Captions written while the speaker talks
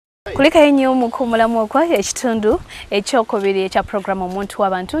Kulika nnyo mu kumulamu kwa ekitundu ekyokubiri ekya programu omuntu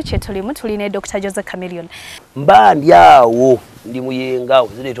w'abantu kyetulimu tulina Dr. Joseph Chameleon. Mba ndyawo ndi muyenga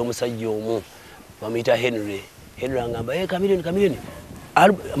zireeta omusajja omu bamuyita Henry angamba Chameleon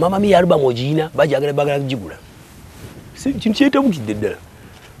mama miya album ogiyina bagala kugigula kintu kyetabukidde ddala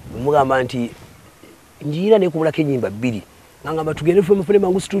mugamba nti njiyina nekubulako ennyimba bbiri ngamba tugende fune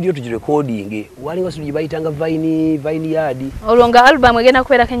mangu studio tugirecording walinga studio bayitanga vine yard olwo nga album egenda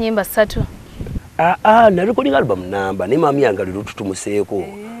kubeerako ennyimba 3 na recording album namba ne mami yange lero tutumuseeko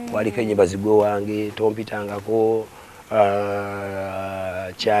waliko ennyimba zigwe wange tompitangako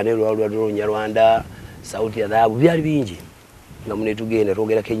channel lwa Nyarwanda sauti ya dhahabu byali bingi nga mune tugenda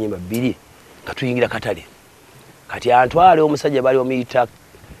twogerako ennyimba bbiri nga tuyingira katale kati antwale omusajja bali omuyita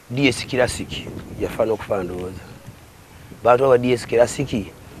DS Classic yafana okufana ndowooza bantu aba DS Classic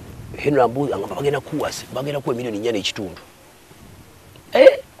Henry ambuza nga bagenda kuwasa bagenda kuwa milioni 4.5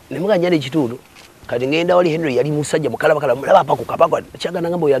 nemuga 4.5 kati ngenda wali Henry yali musajja mukalabakala mulaba pako kapako kyagana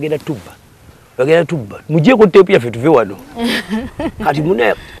ngamba yagenda tubba mujje ko tape yafe tuve wano kati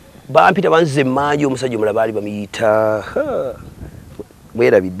mune bampita banze manje omusajja mulaba ali bamiyita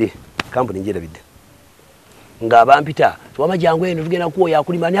mwerabidde kampuni njerabidde nga bampita twamajangu eno tugenda kuwa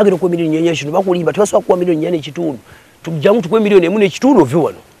yakulima ani agenda kuwa milioni 4.5 bakulimba twasoka kuwa milioni 4.5 tujamu tukwe milioni 1.5 ove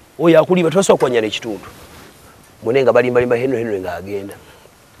wano oyo akulimba twasoka kuwa 4.5 munenga balimba Henry nga agenda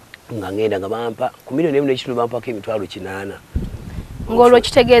nga ngenda nga bampa ku milioni 1.5 bampa ke emitwalo 8 ngolwo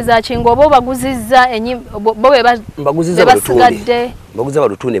kitegeeza ki ngobo baguzizza bobe baguzizza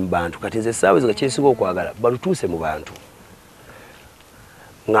balutune mu bantu kati nze saawe zika kyesinga okwagala balutuse mu bantu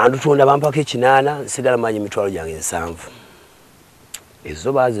nga ndutunda bampa ke 8 nsigala manyi emitwalo gyange 7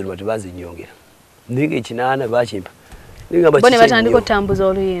 ezo baziruma tebazinyongera ndinga 8 bakimpa bone batandika otambuza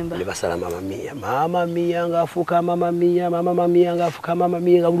oluyimba ne basala mama miya ngaafuuka mama miya ngaafuuka mama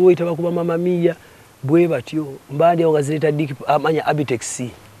miya nga buli oyita bakuba mama miya bwe batyo mbandi nga zireeta amanya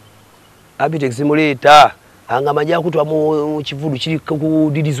abitex muleeta anga majja kutwa mu kivudu kiri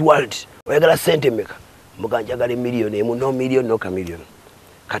ku Diddy's World oyagala sente meka muganjagala milioni emu no million no Chameleon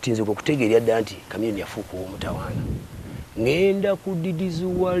kati nze okutegeera dda nti Chameleon yafuuka omutawaana ngenda ku Diddy's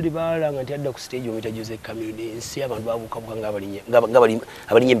World balanga nti adda ku stage omuyita Joseph Chameleon ensi abantu babukabuka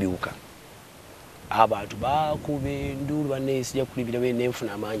ngabalinye embiwuka abantu bakube ndulu banesija kulibira bene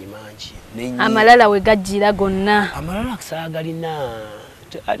nfuna amaanyi mangi amalala we gajjira gonna amalala kusagalina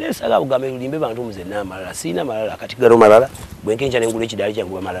ate saga bugambe lulimbe bantu muze na amalala sina amalala kati gano malala bwenkenja nengule ekidali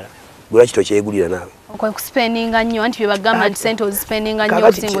kyangu amalala gula kito kyegulira nawe okwe kuspendinga nnyo anti bagamba nti sente ozispendinga nnyo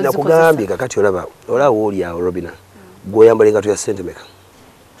osingo zikoze nakugambye kakati olaba oli awo Robinah goyambale engato ya sente meka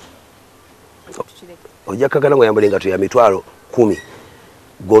ojakagana ngoyambale engato ya mitwalo 10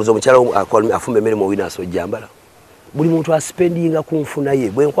 gozo mukyala afumbe mmere mu wina asojjambala buli muntu aspendinga kunfunaye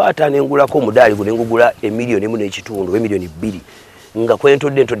bwe nkwata nengulako omudali gunengugula emilioni 1.5 emilioni 2 nga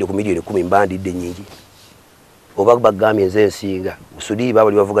kwentodde ku milioni 10 mbandidde nyingi oba bagambye nze nsinga usudi baba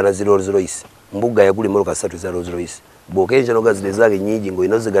libavugana 00 Royce mbuga yaguli Mweruka 3 za Rolls Royce bokenje no gazine zage nyingi ngo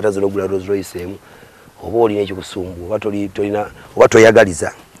inoze gata zologula Rolls Royce emu oba olina ekikusumbu oba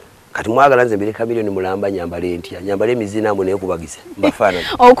toyagaliza kati mwagala nze mbere Chameleon mulamba nyambale ntya nyambale emizina mbo naye kubagise mbafana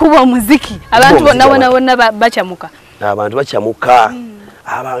okuba omuziki abantu bonna bachamuka abantu bachamuka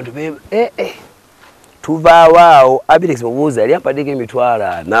abantu tuvaawo Abitex mubuuza yali ampadeko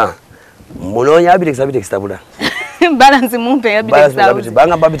emitwalo na munonya Abitex tabula balance mumpe Abitex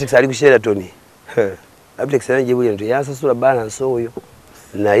banga Abitex ali ku Sheraton Abitex yanjye buli nto yasasula balance oyo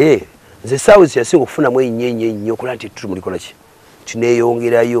naye nze South yasinga okufuna mwe nnyo kulanti tumulikola ki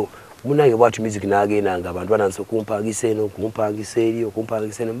tineyongerayo munayo bwatu music nagenda nga abantu bananso kumpangisa eno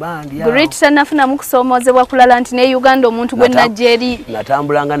mbandi ya Great sana afuna mukusomozebwa kulala nti ne Uganda omuntu gwe Nigeria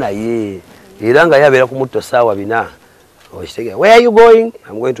natambulanga naye era nga yabera ku mutto sawa bina oshitege where are you going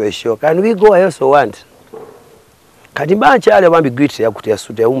I'm going to a show can we go I also want kati banchale bambi Great yakutia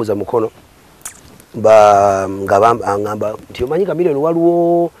suite yawumuza mukono ngamba nti omanyi Chameleon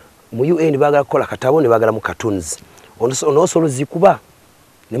waliwo mu UN bagala kola katabo ne bagala mu cartoons ono zikuba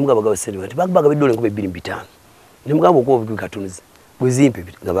nemugaba gawe sente bati bagaba bidole nkube 2.5 nemugaba okuba cartoons bwezimpe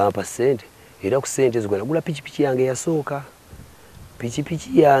nga bampa sente era ku sente zigwana gula piki yange yasooka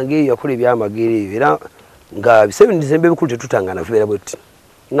piki yange yakola ebyamagere era nga 7 December bikulu tetutangana fera bweti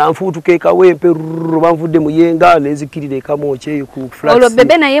nganfuutuke kawempe banvudde muyenga nezikirire kamoche ku flat olwo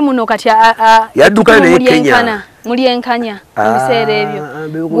Bebe naye muno kati yadduka ne Kenya muli enkanya ebiseera ebyo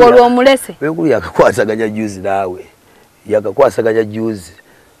olwo omulese bekulu yakakwasaganya juice nawe yakakwasaganya juice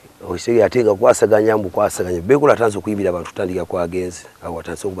oshege atenga kwasaganya mbu kwasaganya bekulu atanze kuyibira abantu tandika kwa agenzi awo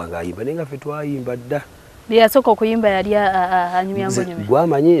atanze kubanga ayimba nenga fe twayimba dda Liyasooka okuyimba yali anyumya ngonyumya.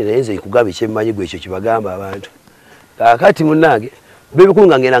 Gwamanyi naye kugamba ekyemmanyi gwe ekyo kibagamba abantu. Kakati munnange Bebe Cool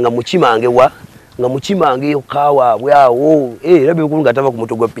nga ngenda nga mukimange kawaabwe awo era Bebe Cool nga tava ku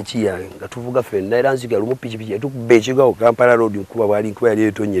mutto gwa piki yange nga tuvuga ffenna era nzika lumu piki tukubba ekigawo Kampala road nkuba nkuba yali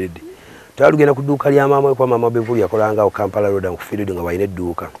etonyeredde. Twalugenda ku dduuka lya maama we kwa maama Bebe Cool yakolangawo Kampala road nkufiiridde nga balina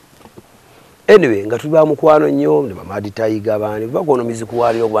edduuka. Anyway, nga tuba mukwano nnyo ne bamadi tayiga baani bakono miziki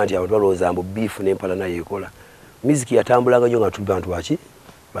waliyo bwanti abantu balowooza mbu beef n'empala naye ekola. Miziki yatambulanga nnyo nga tuli bantu baki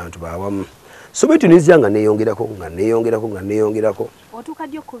bantu bawamu. So bwe tunizya nga neeyongerako. Otuuka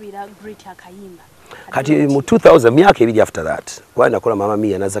ddi okubira great akayimba? Kati mu 2000 myaka ebiri after that kwa nakola mama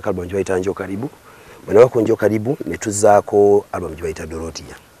miya nazza album gye bayita njo karibu. Bwe nabako njo karibu ne tuzaako album gye bayita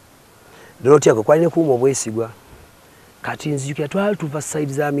Dorotia ko kwali ne kuuma obwesigwa. Kati nzijukira twali tuva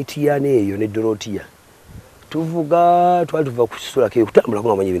side za mitiya neeyo ne Dorotia. Twali tuva ku kisula ke kutambula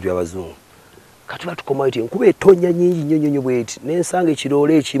ko amanyi ebintu by'abazungu. Kati batukomayo eti nkuba etonya nyingi nnyo bweti n'ensanga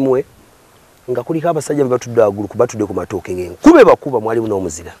ekirole ekimwe nga kuliko abasajja batudde agulu kubatudde ku matooke ng'enkuba bakuba mwalimu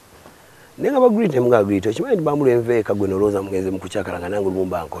n'omuzira. Nenga bagreet mga greet okimanyi bamulwa enveeka gwe noloza mugenze mu kucyakalanga nange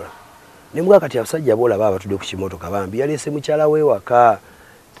lumba nkola. Ne mga kati abasajja bola baba batudde ku kimotoka bambi yalese mukyala we waka.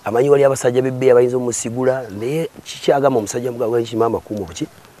 Amanyi wali abasajja bebbe abayinza omusigula naye kikyagamba omusajja mugaga w'ekimama kumo buki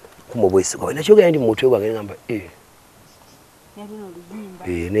kumo bwesigwa nakyoga ndi mutwe gwange ngamba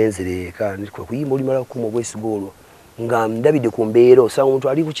nenzereka ndikwa kuyimba olimala kumo bwesigwa olwo nga ndabide ku mbeera osanga omuntu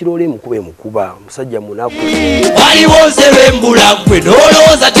ali ku kirole mukuba omusajja munaku waliwo nserembula gwe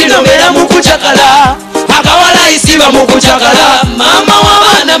nolowooza tino mbeera mu kucakala akawala isiba mu kucakala maama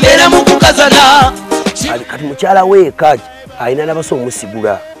w'abaana mbeera mu kukazana kati mukyala we kaji ayina n'abaso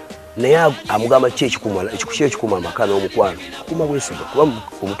omusigula naye amugamba ki ekikuma amaka n'omukwano kuma bwesigwa kuba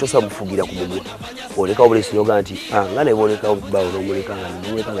omutosa mufugira ku mugwa oleka obulesi noga nti nga naye boleka bawo n'omuleka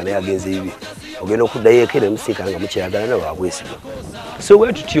nga naye agenze bibi ogenda okuddayo eka nemusinkana nga mukyayagala nawe wabwesigwa so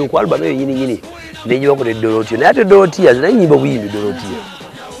bwe tutyo ku albamu eyo nyininyini nenyibako ne Dorotia naye ate Dorotia naye nyimba buyimbi Dorotia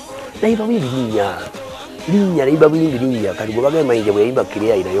nayimba buyimbi nayimba buyimbi linnya kati gwe bagamba mayinja bwe yayimba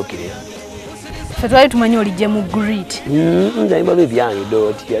kireya ayinayo kireya Twali tumanyi olijje mu great. Ndayimba byange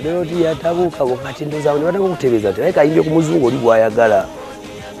Dorotia tabuka wakati ndoza ne batanga okutereeza naye kayimbye ku muzungu oli gwayagala.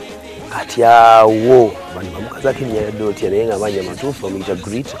 Kati awo bali bamukaza kinnya ya Dorotia naye nga manja matuufu bamuyita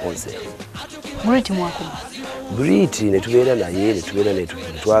great concert. Great mwakuma. Great ne tubeera naye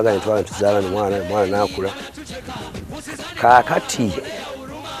twagala tuzaala mwana n'akula. Kakati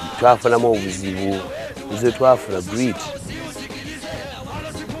twafunamu obuzibu twafuna great.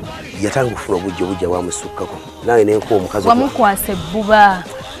 Yatanga kufuna obujja bwamusukkako naye nenko omukazi wamukwase bbuba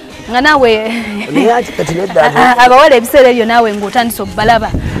nga nawe niyati kati nedda abawala ebiseera ebyo nawe ng'otandise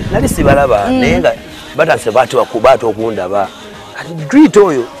obbalaba nali sibalaba naye nga batase bato okundaba kati great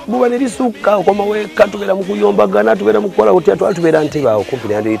oyo bbuba nelisukka okoma weka tubeera mu kuyombagana tubeera mu kukola otya twali tubeera nteba awo kumpi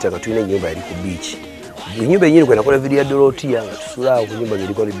nandiyita nga tulina ennyumba yali ku beach ennyumba enyini kwe nakola vidiyo ya Dorotia nga tusula awo ku nyumba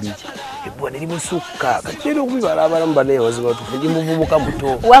ng'eriko ne beach ebbuba nelimusukka kati era okubibalabalamu banaye mazima tufunye muvubuka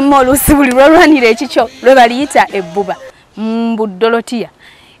muto wamma oluusi buli lwolwanira ekikyo lwe baliyita ebbuba mbu Dorotia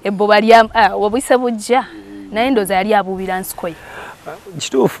ebbuba wabuyise bujja naye ndooza yali abuubira nsikoye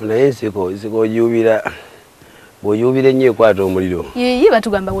kituufu naye nsiko bw'oyuubira ennyo ekwata omuliro ye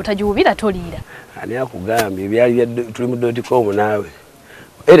batugamba bw'otagiwuubira toliira ani akugambye byali tuli mu .com naawe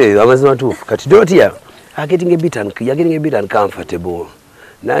era amazima tuufu kati Dorotia getting a bit uncomfortable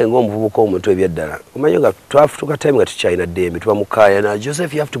naye ng'omuvubuka omuto ebyaddala omanyi nga twafutuka time nga tukyalina ddembe tuba mukaaya na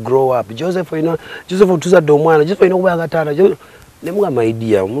Joseph you have to grow up Joseph tuzadde omwana Joseph olina okuba akataana ne mugamba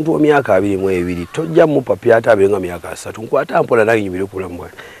idea omuntu w'emyaka 22 tojja mupapya ate abeerenga myaka 3 nkwata mpola naye nyumire okulamu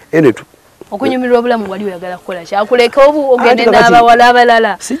bwange ene okunyumirwa obulamu wali oyagala kukola ki akuleka ogende n'abawala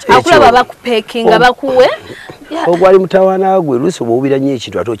abalala akulaba bakupekinga bakuwe ogwali mutawaana gwe luusi obuubira nnyo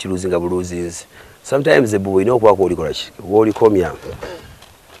ekintu ate okiruuzinga buluuzinzi sometimes ebbuba olina okubaako olikola ki oba olikomya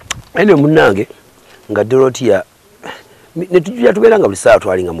ene munnange nga Dorotia netujja tubeera nga buli ssaawa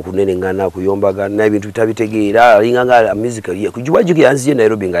twalinga mu kunenengana kuyombagana n'ebintu bitabitegeera alinga nga music kujubajuki yanziye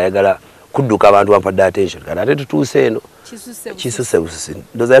Nairobi ng'ayagala kudduka abantu bampadde attention kati ate tutuuse eno kisuse bususi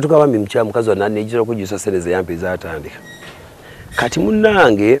ndooza yatukabambi mukyala mukazi wa nanne ejira okujjusa sereze yampe ezatandika kati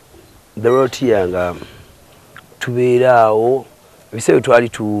munnange Dorotia nga tubeera awo ebiseera twali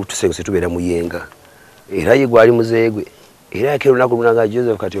tusenguse tubeera mu yenga era ye gwali muzeegwe era yakera olunaku lunanga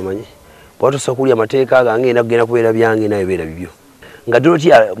Joseph kati omanyi bwatusa kulya amateeka gange ngenda kugenda kubeera byange naye beera bibyo nga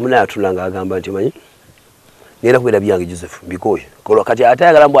Dorotia munaye atulanga agamba nti omanyi ngenda kubeera byange Joseph mbikoye kolwa kati ate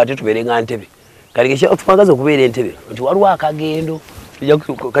ayagala mbu ate tubeere nga ntebe kati kyatupagaza okubeera entebe nti waliwo akagendo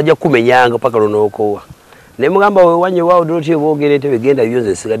kajja kukumenyanga paka lonookowa naye mugamba wewanye waawo Dorotia boogera entebe genda byo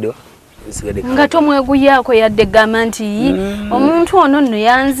nze nsigaddewa nga tomweguyako yadde gamba nti omuntu ono nno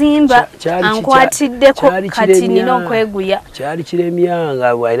yanzimba ankwatiddeko kati nina okweguya. Kyali kiremya nga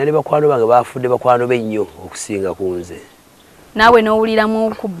alina ne bakwano bange bafudde bakwano be nnyo okusinga ku nze. Naawe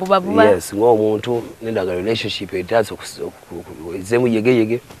n'owuliramu kubbubabuba? Yes, ng'omuntu nendaga relationship etaasa ezemu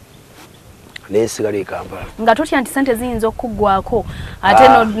yegeyege n'esigala e Kampala. Nga totya nti ssente ziyinza okuggwako ate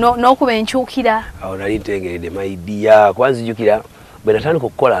n'okuba enkyukira? Awo nali ntengeredde maidiya kuba nzijukira bwe natandika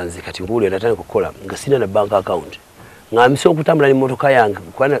okukola nze kati nguulira natandika okukola nga sina na bank account nga mpise okutambula n'emmotoka yange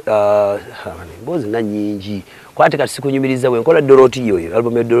emboozi nga nnyingi kwate kati sikunyumiriza bwe nkola Dorotiya oyo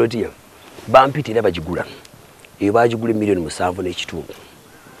album ya Dorotiya bampita era bagigula eyo bagigula $7.5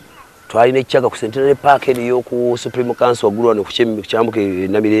 twalina ekicaga ku Centenary Park ey'oku Supreme Council waggulu wano ku kyambuka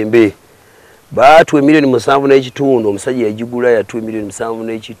Namirembe baatuwa $7.5 omusajja yagigula yatuwa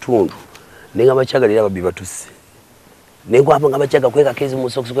 $7.5 nenga bacaga era babbi batuse nengwapa nga bacaga kweka kezi mu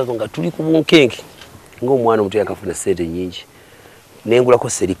socks kweka nga tuli ku bunkenke ng'omwana omuto yakafuna ssente nnyingi nengulako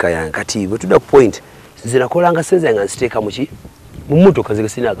serika yange kati bwe tudda ku point nze nakolanga ssente zange nga nziteeka muki mu mmotoka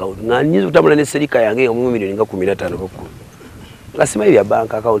sina account nga nyiza okutambula ne serika yange nga mu $15 nga simanyi bya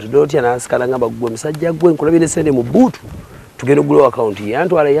bank account Dotya nansikala ngamba gwe musajja gwe nkulabye ne ssente mu buutu tugenda ogulawo account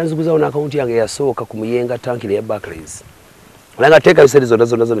yantwala yanziguzawo n'account yange yasooka ku Muyenga tankire ya Barclays nanga teeka ssente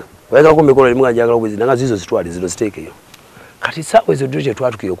zonna wayagala mikono limu nga njagala obwezi nanga zizo zitwale zino ziteekeyo kati saawa ezo ddyo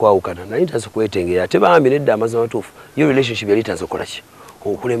twatukiye okwawukana naye ntaze kwetengera ate bambi nedda amazima matuufu yo relationship yali taze okukola ki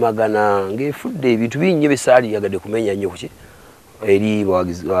okulemagana ng'efudde ebintu binnyo bisaali yagadde kumenya nnyo kuki eri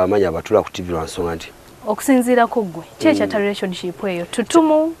bamanyi abatula ku TV lwansonga nti okusinziirako ggwe ki ekyatta relationship eyo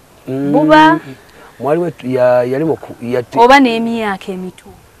tutumu buba mwalimu yalimu oba n'emyaka emito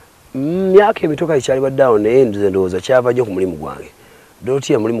myaka emito kali kyali baddawo naye nze ndowooza kyava nnyo ku mulimu gwange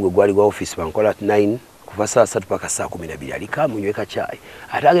Dorotiya mulimu gwe gwali gwa office bankola 9 kuva saa 3 paka saa 12 alika munyweka chai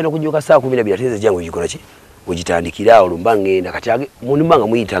ate agenda okujuka saa 12 ateze jangu ugikola ki ugitandikira olumba ngenda kati munimanga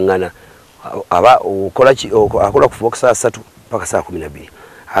muyitangana aba okola ki akola kufuka saa 3 paka saa 12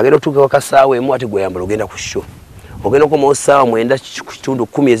 agenda otuka wakasaawe emu ate gwe yambala ogenda ku show ogenda ko mo saa mwenda kitundu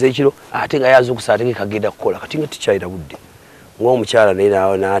 10 ezekiro ate nga yazo kusaateke kagenda kukola kati nga tichaira budde ng'omukyala naye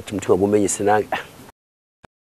nawo naati mutima gumenyese nange